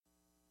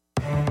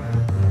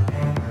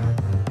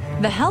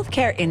The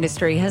healthcare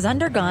industry has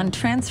undergone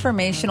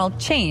transformational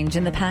change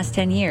in the past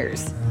 10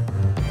 years,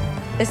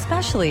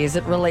 especially as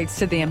it relates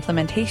to the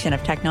implementation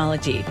of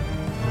technology.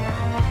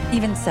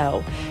 Even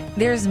so,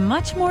 there's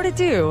much more to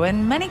do,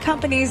 and many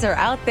companies are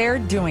out there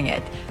doing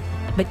it,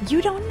 but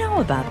you don't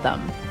know about them.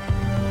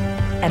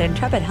 At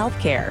Intrepid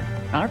Healthcare,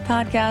 our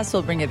podcast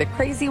will bring you the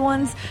crazy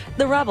ones,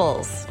 the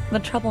rebels, the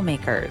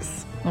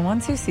troublemakers, the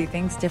ones who see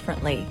things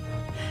differently.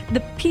 The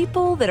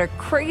people that are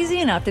crazy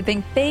enough to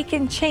think they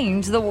can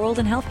change the world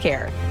in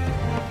healthcare.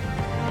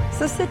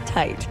 So sit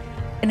tight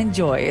and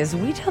enjoy as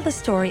we tell the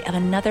story of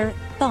another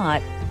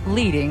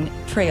thought-leading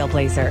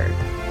trailblazer.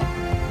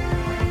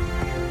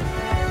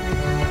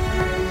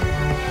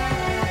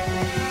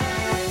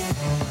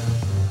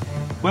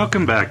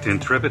 Welcome back to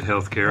Intrepid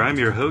Healthcare. I'm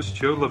your host,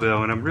 Joe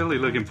Lavelle, and I'm really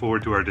looking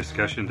forward to our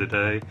discussion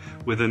today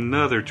with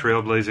another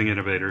trailblazing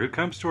innovator who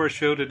comes to our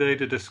show today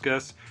to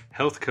discuss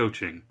health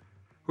coaching.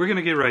 We're going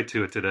to get right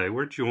to it today.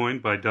 We're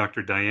joined by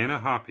Dr.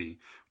 Diana Hoppe,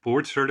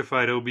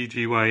 board-certified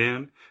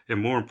OBGYN, and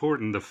more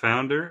important, the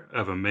founder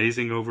of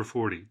Amazing Over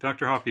 40.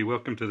 Dr. Hoppe,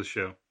 welcome to the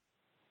show.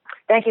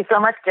 Thank you so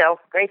much, Joe.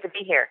 Great to be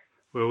here.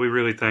 Well, we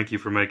really thank you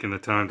for making the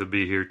time to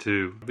be here,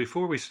 too.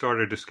 Before we start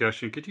our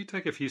discussion, could you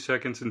take a few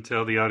seconds and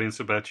tell the audience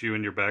about you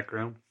and your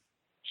background?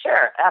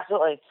 Sure,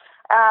 absolutely.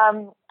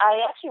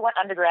 I actually went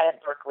undergrad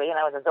at Berkeley, and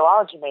I was a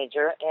zoology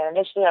major, and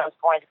initially I was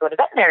going to go to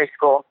veterinary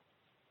school.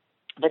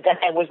 But then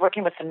I was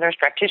working with some nurse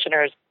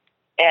practitioners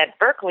at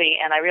Berkeley,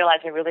 and I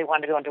realized I really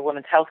wanted to go into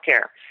women's health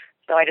care.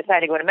 So I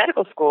decided to go to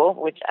medical school,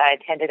 which I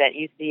attended at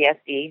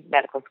UCSD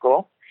Medical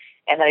School,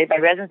 and then I did my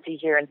residency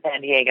here in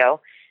San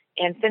Diego.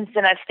 And since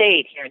then, I've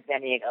stayed here in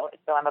San Diego.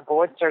 So I'm a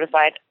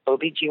board-certified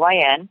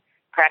OBGYN,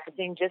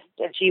 practicing just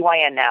a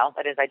GYN now.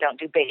 That is, I don't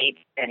do babies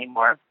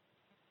anymore.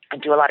 I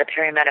do a lot of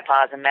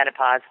perimenopause and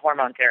menopause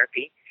hormone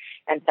therapy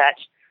and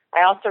such.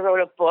 I also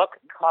wrote a book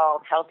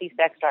called Healthy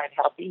Sex Drive,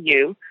 Healthy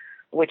You,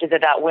 which is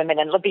about women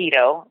and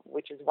libido,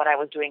 which is when I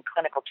was doing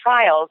clinical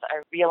trials,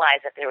 I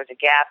realized that there was a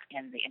gap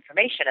in the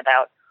information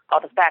about all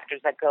the factors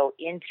that go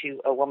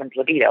into a woman's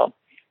libido.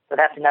 So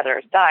that's another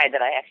aside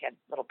that I actually had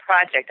a little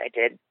project I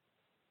did.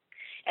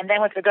 And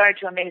then with regard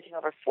to Amazing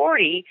Over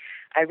 40,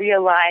 I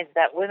realized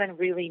that women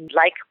really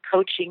like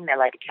coaching, they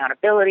like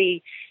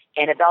accountability,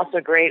 and it's also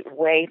a great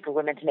way for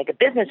women to make a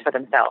business for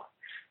themselves.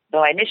 So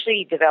I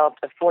initially developed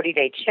a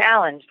 40-day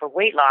challenge for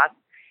weight loss,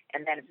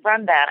 and then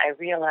from that, I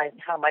realized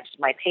how much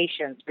my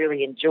patients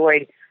really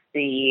enjoyed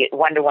the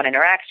one-to-one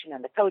interaction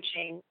and the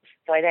coaching.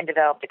 So I then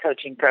developed a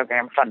coaching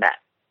program from that.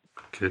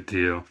 Good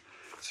deal.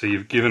 So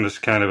you've given us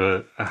kind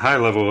of a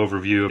high-level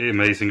overview of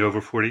Amazing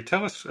Over 40.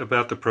 Tell us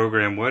about the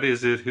program. What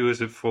is it? Who is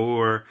it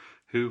for?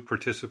 Who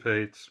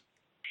participates?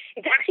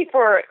 It's actually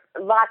for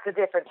lots of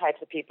different types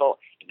of people.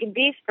 It can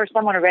be for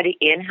someone already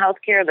in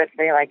healthcare, let's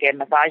say like a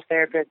massage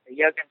therapist, a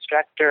yoga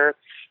instructor,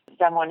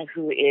 someone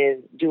who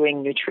is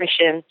doing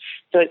nutrition.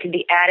 So it can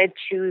be added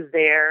to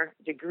their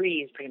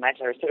degrees pretty much,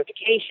 or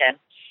certification,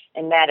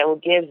 and that it will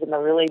give them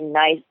a really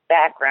nice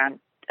background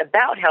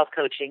about health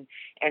coaching,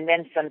 and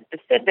then some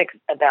specifics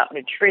about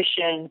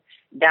nutrition,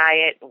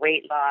 diet,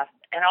 weight loss,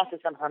 and also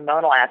some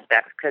hormonal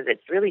aspects, because it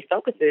really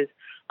focuses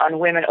on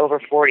women over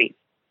 40.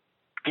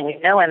 And we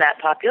know in that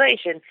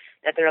population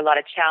that there are a lot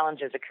of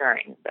challenges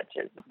occurring, such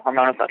as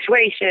hormonal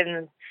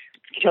fluctuations,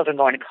 children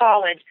going to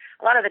college,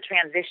 a lot of the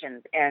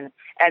transitions. And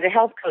as a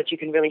health coach, you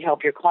can really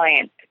help your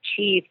client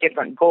achieve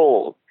different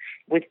goals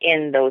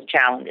within those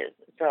challenges.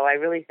 So I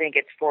really think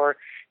it's for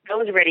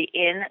those already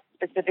in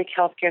specific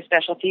healthcare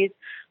specialties,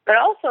 but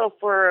also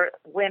for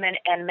women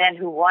and men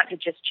who want to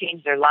just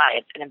change their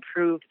lives and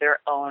improve their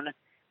own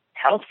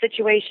health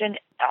situation,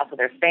 also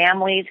their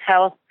family's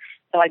health.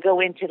 So I go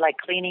into like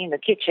cleaning the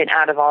kitchen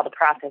out of all the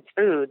processed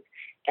foods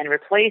and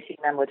replacing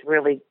them with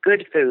really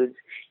good foods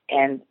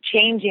and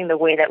changing the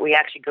way that we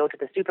actually go to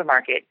the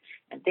supermarket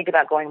and think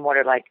about going more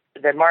to like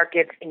the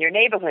markets in your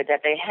neighborhood that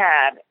they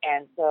have,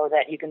 and so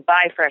that you can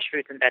buy fresh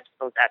fruits and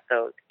vegetables at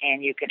those,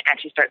 and you can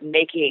actually start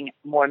making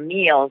more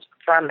meals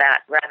from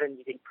that rather than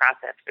using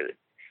processed foods.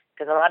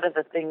 Because a lot of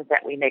the things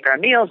that we make our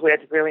meals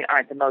with really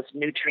aren't the most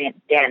nutrient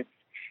dense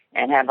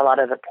and have a lot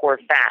of the poor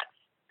fats.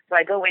 So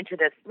I go into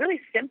this really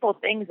simple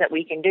things that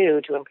we can do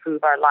to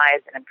improve our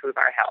lives and improve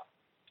our health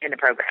in the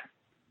program.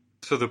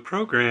 So the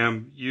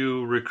program,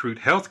 you recruit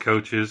health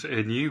coaches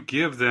and you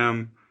give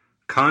them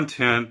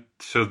content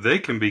so they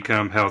can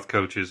become health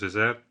coaches. Is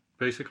that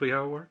basically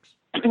how it works?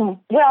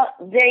 Well,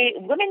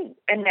 women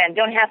and men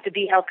don't have to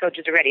be health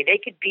coaches already. They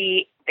could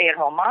be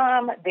stay-at-home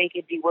mom. They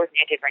could be working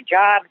at different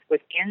jobs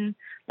within,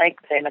 like,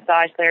 say,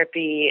 massage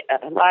therapy,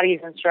 a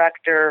Pilates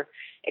instructor,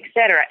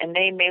 etc. And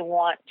they may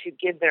want to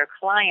give their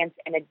clients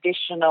an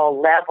additional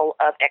level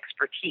of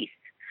expertise.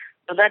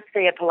 So let's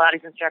say a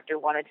Pilates instructor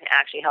wanted to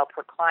actually help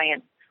her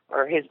client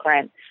or his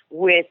client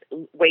with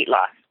weight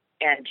loss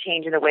and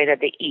changing the way that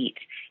they eat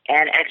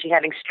and actually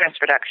having stress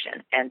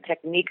reduction and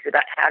techniques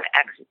about how to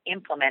actually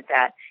implement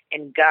that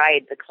and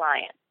guide the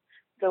client.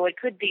 So it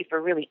could be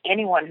for really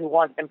anyone who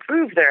wants to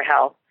improve their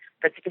health,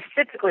 but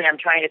specifically I'm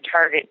trying to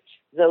target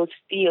those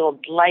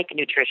fields like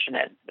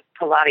nutritionists,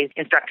 Pilates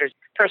instructors,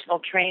 personal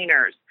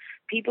trainers,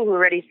 people who are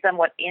already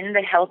somewhat in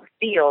the health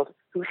field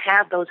who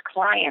have those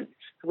clients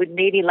who would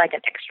maybe like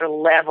an extra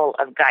level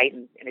of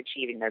guidance in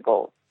achieving their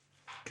goals.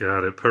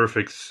 Got it.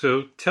 Perfect.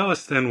 So tell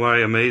us then why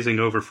Amazing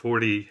Over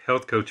 40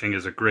 Health Coaching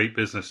is a great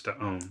business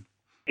to own.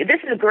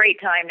 This is a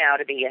great time now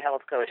to be a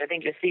health coach. I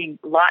think you're seeing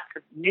lots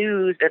of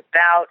news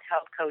about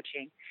health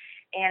coaching,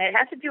 and it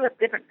has to do with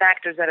different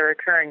factors that are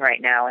occurring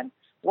right now. And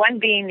one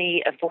being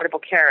the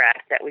Affordable Care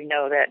Act that we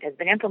know that has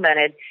been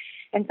implemented.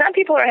 And some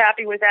people are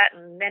happy with that,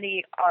 and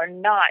many are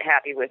not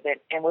happy with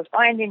it. And we're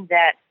finding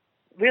that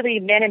really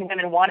men and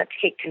women want to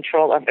take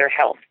control of their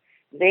health.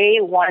 They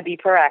want to be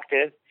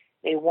proactive.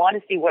 They want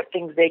to see what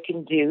things they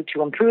can do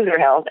to improve their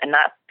health and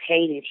not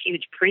pay these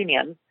huge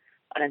premiums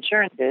on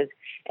insurances.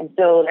 And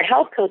so the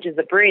health coach is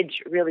the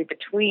bridge really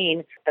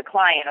between the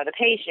client or the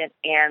patient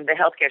and the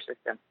healthcare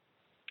system.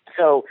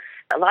 So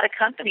a lot of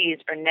companies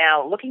are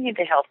now looking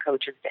into health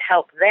coaches to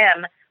help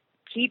them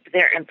keep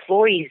their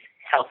employees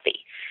healthy,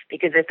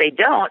 because if they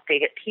don't, they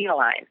get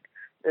penalized.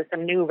 There's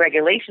some new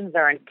regulations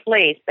are in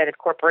place that if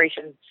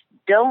corporations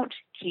don't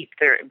keep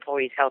their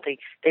employees healthy,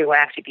 they will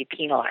actually be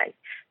penalized.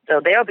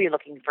 So they'll be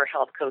looking for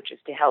health coaches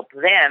to help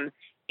them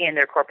in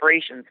their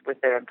corporations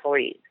with their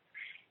employees.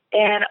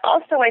 And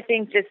also, I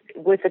think just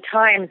with the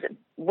times,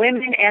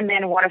 women and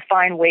men want to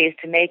find ways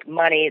to make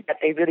money that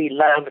they really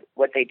love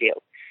what they do.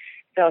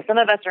 So some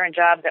of us are in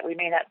jobs that we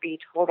may not be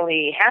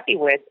totally happy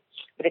with,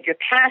 but if your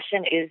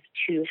passion is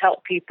to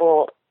help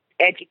people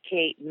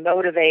educate,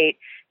 motivate,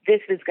 this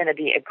is going to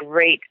be a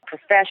great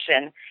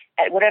profession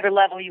at whatever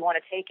level you want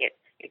to take it.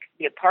 It could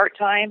be a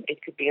part-time,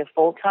 it could be a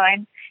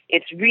full-time.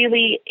 It's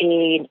really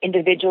an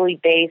individually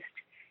based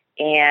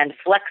and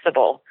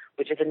flexible,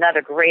 which is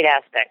another great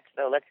aspect.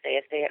 So let's say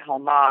a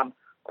stay-at-home mom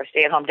or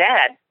stay-at-home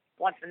dad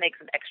wants to make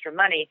some extra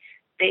money.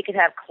 They could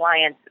have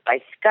clients by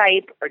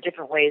Skype or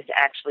different ways to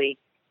actually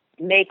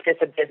make this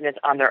a business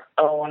on their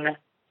own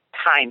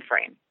time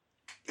frame.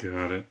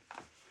 Got it.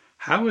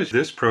 How is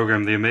this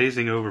program, the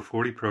Amazing Over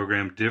 40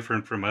 program,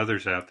 different from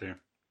others out there?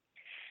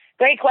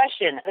 Great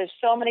question. There's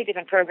so many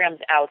different programs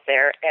out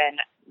there. And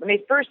let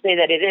me first say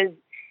that it is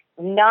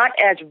not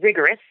as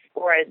rigorous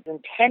or as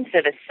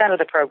intensive as some of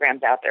the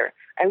programs out there.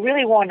 I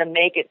really wanted to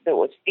make it so it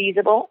was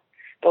feasible,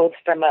 both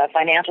from a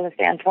financial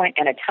standpoint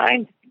and a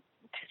time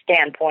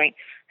standpoint,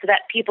 so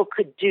that people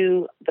could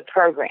do the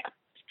program.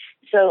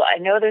 So I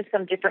know there's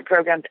some different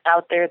programs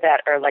out there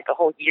that are like a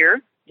whole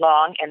year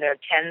long, and they're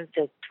 $10,000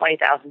 to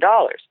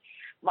 $20,000.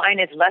 Mine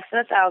is less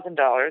than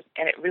 $1,000,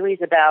 and it really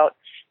is about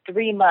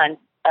 3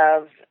 months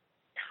of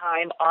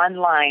time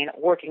online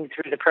working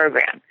through the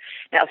program.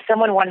 Now, if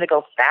someone wanted to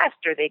go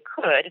faster, they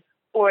could,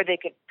 or they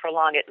could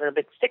prolong it a little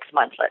bit, 6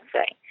 months, let's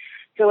say.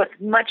 So it's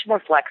much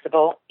more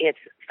flexible. It's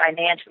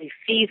financially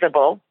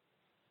feasible,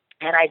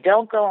 and I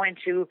don't go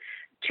into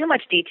too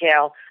much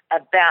detail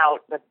about,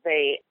 let's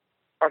say,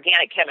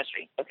 organic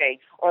chemistry, okay,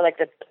 or like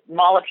the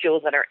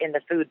molecules that are in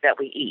the foods that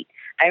we eat.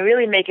 I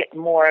really make it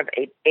more of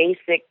a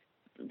basic,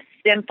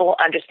 simple,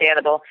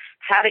 understandable,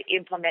 how to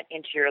implement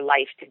into your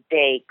life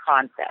today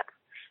concept,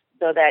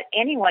 so that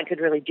anyone could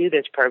really do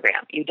this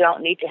program. You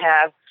don't need to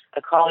have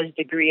a college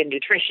degree in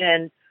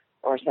nutrition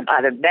or some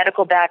other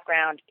medical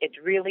background. It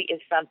really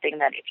is something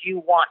that if you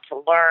want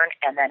to learn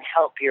and then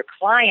help your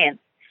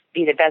clients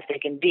be the best they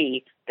can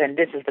be, then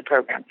this is the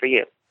program for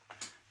you.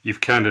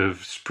 You've kind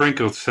of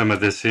sprinkled some of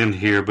this in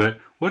here, but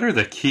what are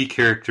the key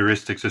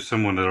characteristics of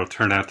someone that will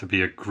turn out to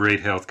be a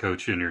great health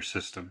coach in your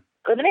system?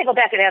 Let me go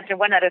back and answer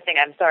one other thing.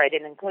 I'm sorry I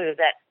didn't include is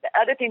that the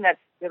other thing that's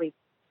really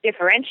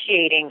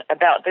differentiating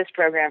about this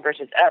program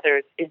versus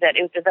others is that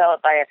it was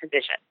developed by a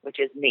physician, which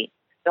is me.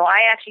 So I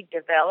actually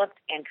developed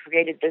and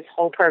created this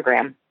whole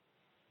program.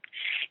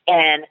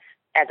 And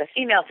as a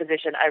female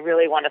physician, I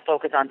really want to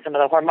focus on some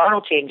of the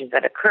hormonal changes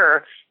that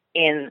occur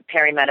in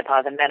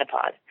perimenopause and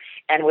menopause.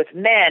 And with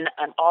men,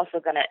 I'm also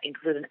going to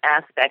include an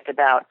aspect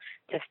about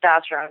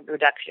testosterone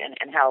reduction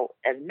and how,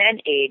 as men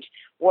age,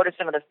 what are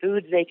some of the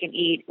foods they can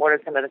eat, what are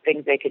some of the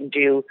things they can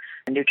do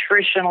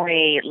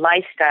nutritionally,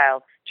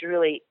 lifestyle, to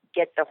really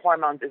get the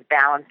hormones as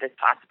balanced as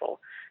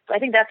possible. So I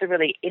think that's a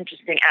really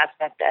interesting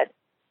aspect that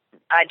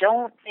I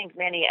don't think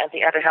many of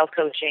the other health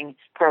coaching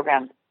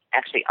programs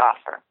actually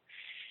offer.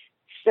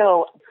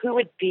 So who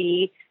would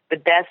be the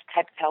best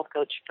type of health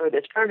coach for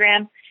this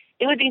program?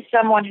 It would be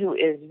someone who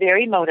is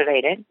very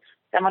motivated,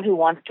 someone who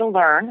wants to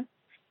learn,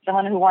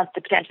 someone who wants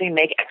to potentially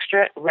make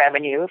extra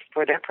revenue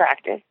for their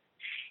practice,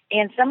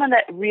 and someone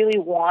that really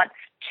wants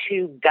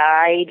to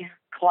guide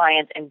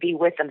clients and be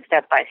with them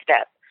step by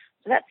step.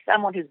 So that's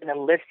someone who's going to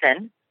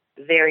listen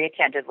very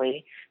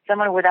attentively,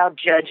 someone without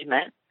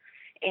judgment,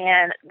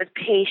 and with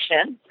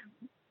patience,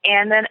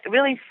 and then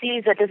really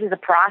sees that this is a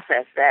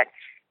process that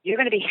you're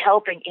going to be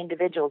helping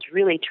individuals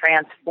really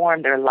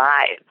transform their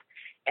lives.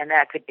 And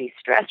that could be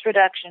stress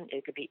reduction.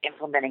 It could be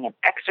implementing an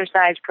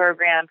exercise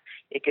program.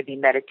 It could be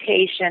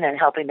meditation and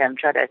helping them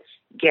try to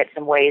get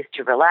some ways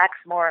to relax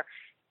more.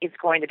 It's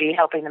going to be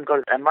helping them go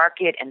to the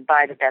market and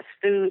buy the best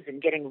foods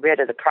and getting rid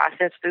of the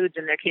processed foods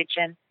in their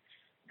kitchen.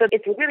 So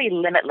it's really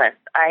limitless.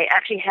 I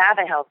actually have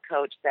a health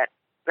coach that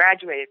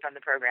graduated from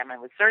the program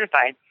and was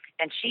certified,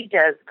 and she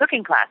does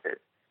cooking classes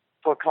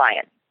for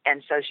clients.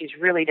 And so she's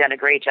really done a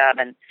great job.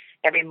 And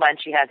every month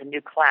she has a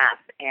new class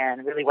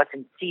and really what's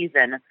in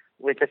season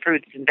with the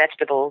fruits and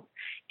vegetables.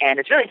 And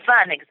it's really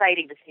fun and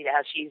exciting to see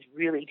how she's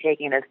really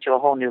taking this to a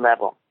whole new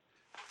level.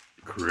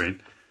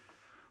 Great.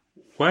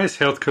 Why is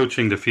health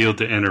coaching the field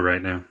to enter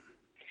right now?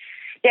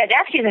 Yeah, it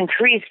actually has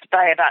increased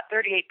by about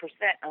 38%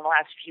 in the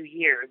last few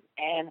years.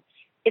 And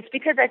it's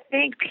because I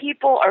think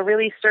people are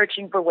really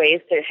searching for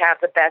ways to have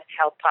the best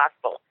health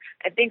possible.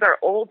 I think our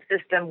old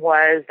system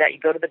was that you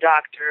go to the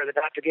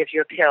doctor gives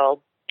you a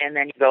pill, and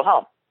then you go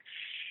home.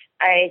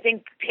 I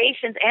think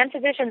patients and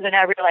physicians are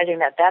now realizing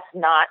that that's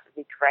not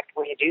the correct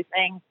way to do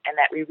things, and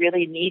that we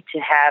really need to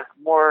have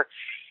more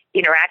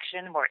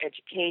interaction, more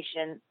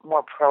education,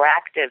 more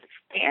proactive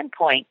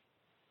standpoint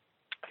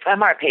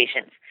from our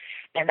patients.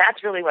 And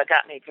that's really what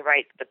got me to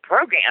write the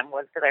program,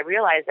 was because I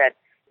realized that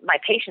my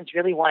patients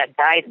really wanted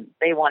guidance.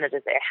 They wanted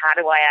to say, how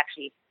do I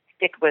actually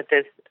stick with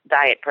this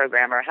diet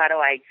program, or how do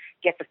I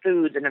get the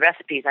foods and the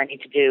recipes I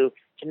need to do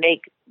to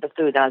make the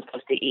food that I'm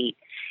supposed to eat?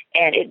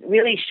 And it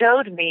really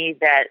showed me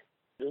that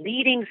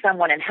leading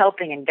someone and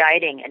helping and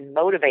guiding and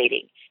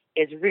motivating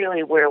is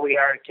really where we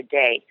are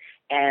today.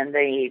 And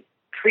the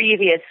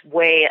previous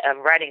way of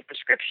writing a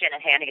prescription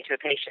and handing it to a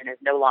patient is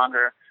no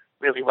longer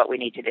really what we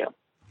need to do.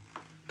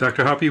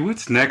 Dr. Hoppe,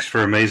 what's next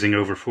for Amazing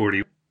Over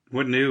 40?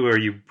 What new are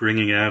you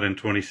bringing out in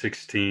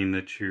 2016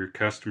 that your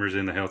customers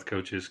and the health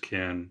coaches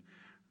can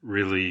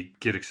really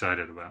get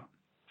excited about?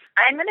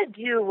 I'm going to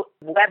do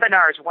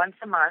webinars once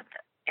a month,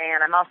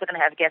 and I'm also going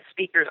to have guest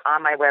speakers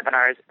on my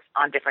webinars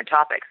on different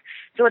topics.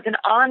 So it's an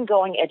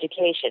ongoing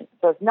education.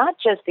 So it's not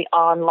just the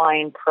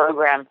online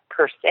program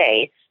per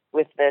se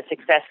with the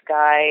success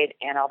guide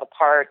and all the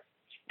parts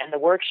and the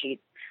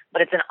worksheets,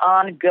 but it's an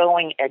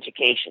ongoing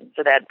education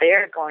so that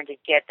they're going to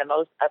get the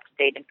most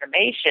up-to-date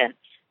information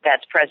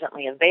that's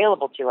presently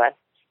available to us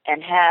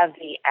and have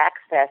the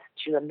access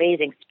to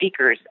amazing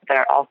speakers that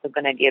are also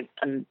going to give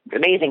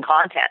amazing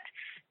content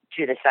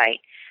to the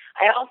site.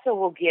 I also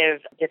will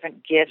give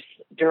different gifts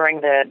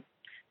during the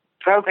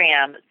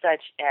program,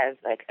 such as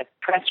like a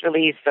press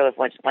release. So if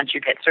once you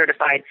get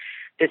certified,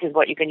 this is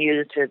what you can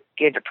use to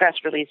give a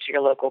press release to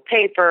your local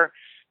paper.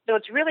 So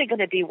it's really going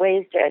to be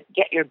ways to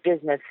get your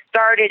business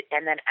started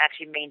and then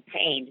actually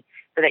maintained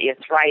so that you're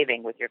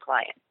thriving with your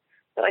clients.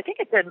 So I think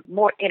it's a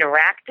more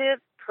interactive,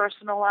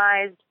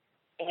 personalized,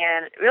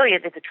 and really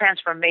it's a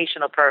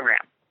transformational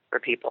program for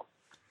people.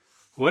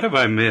 What have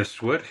I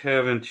missed? What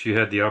haven't you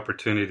had the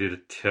opportunity to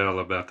tell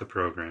about the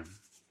program?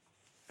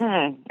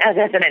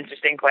 That's an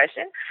interesting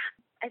question.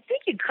 I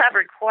think you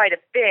covered quite a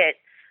bit.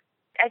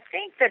 I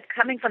think that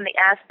coming from the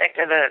aspect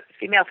of a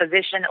female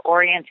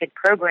physician-oriented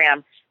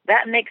program,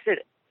 that makes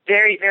it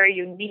very, very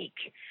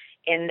unique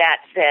in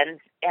that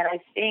sense. And I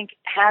think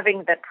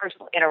having the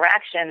personal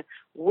interaction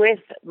with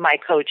my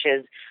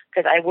coaches,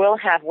 because I will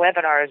have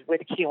webinars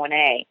with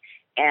Q&A,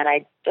 and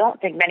I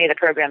don't think many of the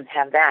programs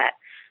have that.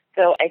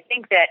 So I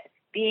think that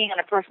being on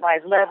a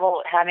personalized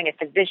level, having a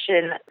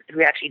physician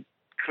who actually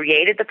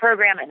created the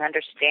program and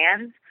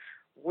understands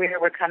where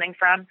we're coming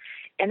from,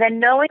 and then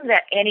knowing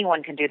that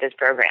anyone can do this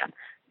program.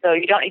 So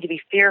you don't need to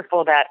be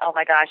fearful that, oh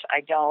my gosh,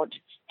 I don't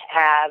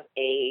have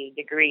a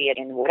degree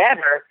in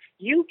whatever.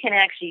 You can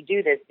actually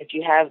do this if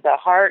you have the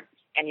heart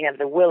and you have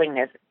the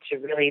willingness to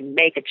really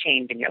make a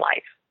change in your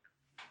life.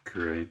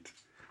 Great.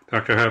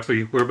 Dr.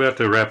 Hoppe, we're about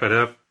to wrap it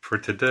up for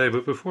today,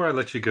 but before I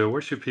let you go,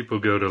 where should people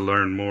go to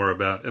learn more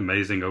about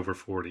Amazing Over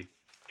 40?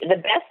 The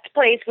best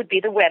place would be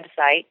the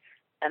website,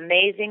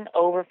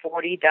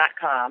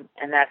 amazingover40.com,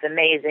 and that's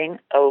amazing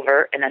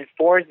over and then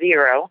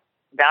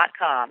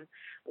 40.com.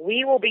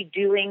 We will be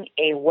doing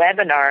a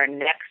webinar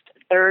next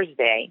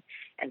Thursday,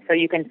 and so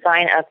you can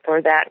sign up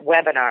for that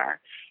webinar.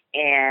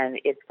 And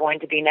it's going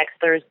to be next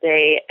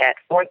Thursday at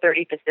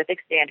 4:30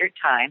 Pacific Standard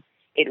Time.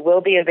 It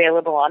will be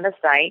available on the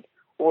site,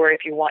 or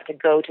if you want to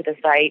go to the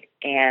site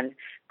and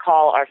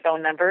call our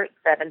phone number,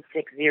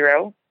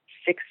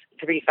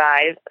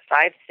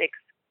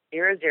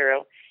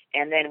 760-635-5600,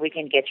 and then we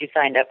can get you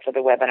signed up for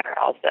the webinar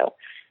also.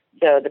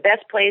 So the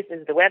best place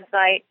is the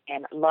website,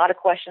 and a lot of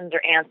questions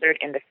are answered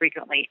in the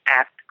frequently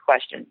asked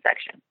questions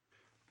section.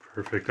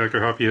 Perfect.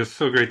 Dr. Hoppe, it's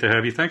so great to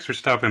have you. Thanks for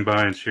stopping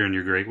by and sharing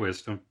your great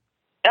wisdom.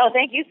 Oh,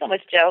 thank you so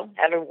much, Joe.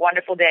 Have a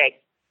wonderful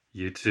day.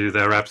 You too.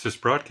 That wraps this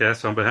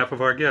broadcast. On behalf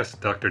of our guest,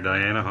 Dr.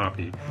 Diana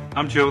Hoppe,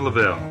 I'm Joe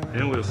Lavelle,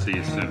 and we'll see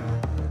you soon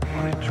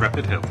on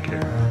Intrepid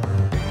Healthcare.